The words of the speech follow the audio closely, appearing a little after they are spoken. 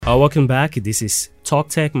Welcome back. This is Talk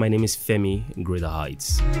Tech. My name is Femi Greater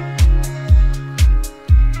Heights.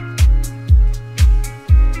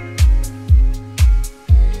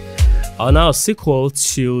 Now, sequel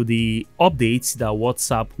to the update that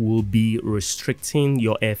WhatsApp will be restricting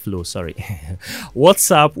your airflow.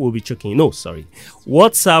 WhatsApp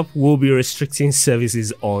will be restricting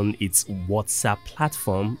services on its WhatsApp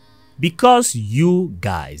platform because you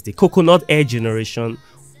guys, the Coconut Air generation,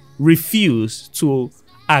 refuse to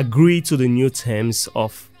agree to the new terms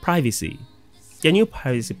of privacy, the new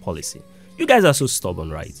privacy policy. You guys are so stubborn,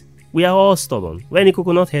 right? We are all stubborn. We're in the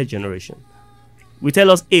Coconut Hair generation. We tell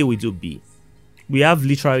us A, we do B. We have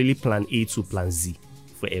literally plan A to plan Z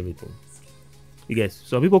for everything. You get,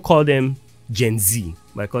 so people call them Gen Z.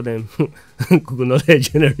 I call them Coconut Hair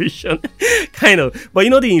generation, kind of. But you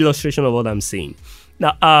know the illustration of what I'm saying.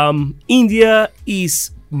 Now, India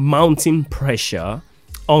is mounting pressure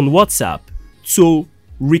on WhatsApp to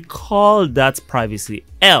recall that privacy,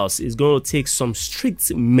 else it's going to take some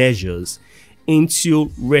strict measures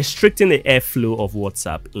into restricting the airflow of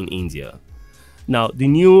WhatsApp in India. Now, the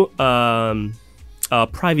new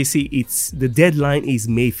privacy, the deadline is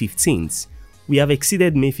May 15th. We have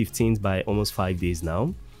exceeded May 15th by almost 5 days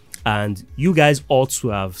now, and you guys ought to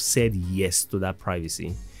have said yes to that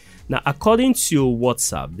privacy. Now, according to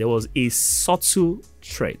WhatsApp, there was a subtle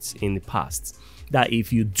threat in the past that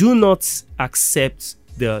if you do not accept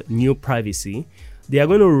the new privacy, they are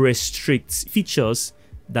going to restrict features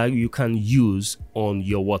that you can use on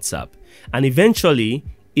your WhatsApp. And eventually,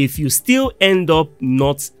 if you still end up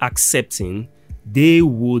not accepting, they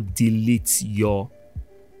would delete your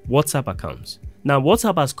WhatsApp account. Now,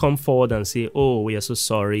 WhatsApp has come forward and say, oh, we are so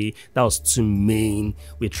sorry. That was too mean.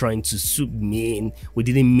 We're trying to sue mean. We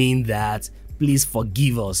didn't mean that. Please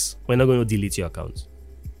forgive us. We're not going to delete your account.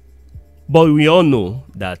 But we all know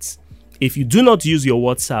that if you do not use your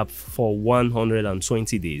WhatsApp for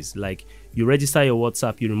 120 days, like you register your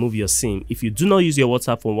WhatsApp, you remove your SIM. If you do not use your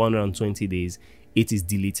WhatsApp for 120 days, it is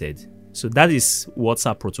deleted. So that is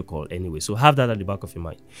WhatsApp protocol anyway. So have that at the back of your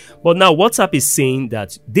mind. But now WhatsApp is saying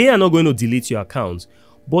that they are not going to delete your account,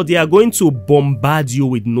 but they are going to bombard you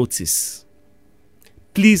with notice.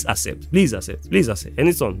 Please accept. Please accept. Please accept.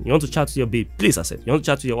 Anytime you want to chat to your babe, please accept. You want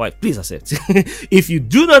to chat to your wife, please accept. If you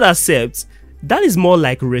do not accept, that is more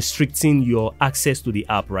like restricting your access to the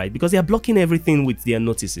app, right? Because they are blocking everything with their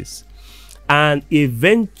notices. And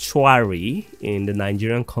eventually, in the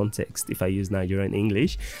Nigerian context, if I use Nigerian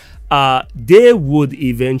English, they would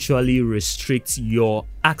eventually restrict your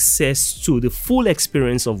access to the full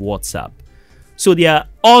experience of WhatsApp. So they are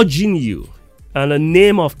urging you, in the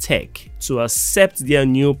name of tech, to accept their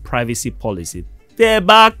new privacy policy.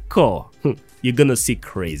 Tobacco, you're gonna see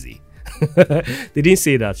crazy. They didn't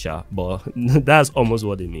say that, but that's almost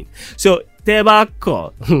what they mean. So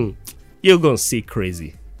tobacco, you're gonna see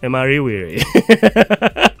crazy. Am I really?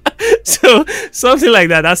 So something like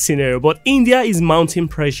that scenario. But India is mounting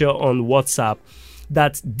pressure on WhatsApp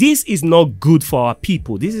that this is not good for our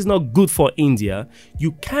people. This is not good for India.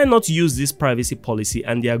 You cannot use this privacy policy,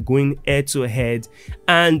 and they are going head to head.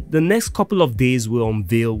 And the next couple of days will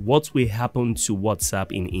unveil what will happen to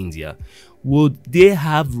WhatsApp in India. Would they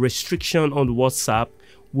have restriction on WhatsApp?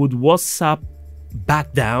 Would WhatsApp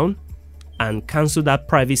back down and cancel that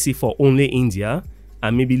privacy for only India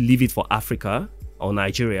and maybe leave it for Africa or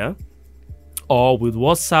Nigeria? Or would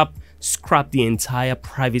WhatsApp scrap the entire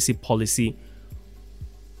privacy policy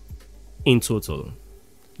in total?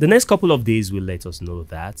 The next couple of days will let us know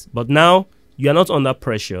that. But now you are not under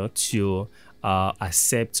pressure to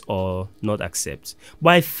accept or not accept. But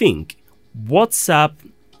I think WhatsApp,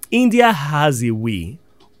 India has a way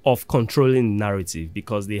of controlling narrative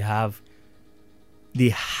because they have the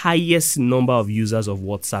highest number of users of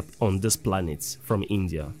WhatsApp on this planet from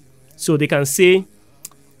India. So they can say,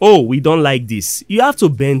 oh, we don't like this. You have to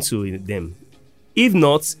bend to them. If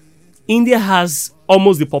not, India has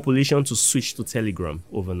almost the population to switch to Telegram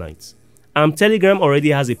overnight. Telegram already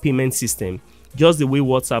has a payment system, just the way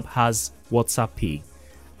WhatsApp has WhatsApp Pay.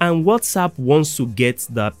 And WhatsApp wants to get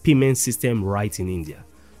the payment system right in India.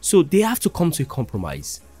 So they have to come to a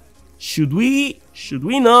compromise. Should we? Should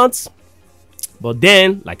we not? But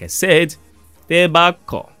then, like I said, they're back.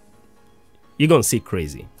 You're going to see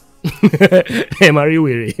crazy.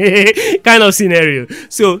 Kind of scenario.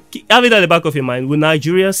 So have it at the back of your mind. Will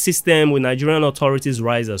Nigeria's system, will Nigerian authorities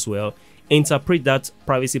rise as well, interpret that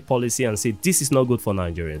privacy policy and say this is not good for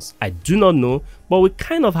Nigerians? I do not know, but we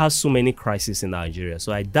kind of have so many crises in Nigeria,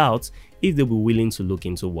 so I doubt if they'll be willing to look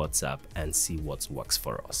into WhatsApp and see what works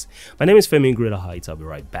for us. My name is Femi Greater Heights. I'll be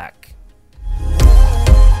right back.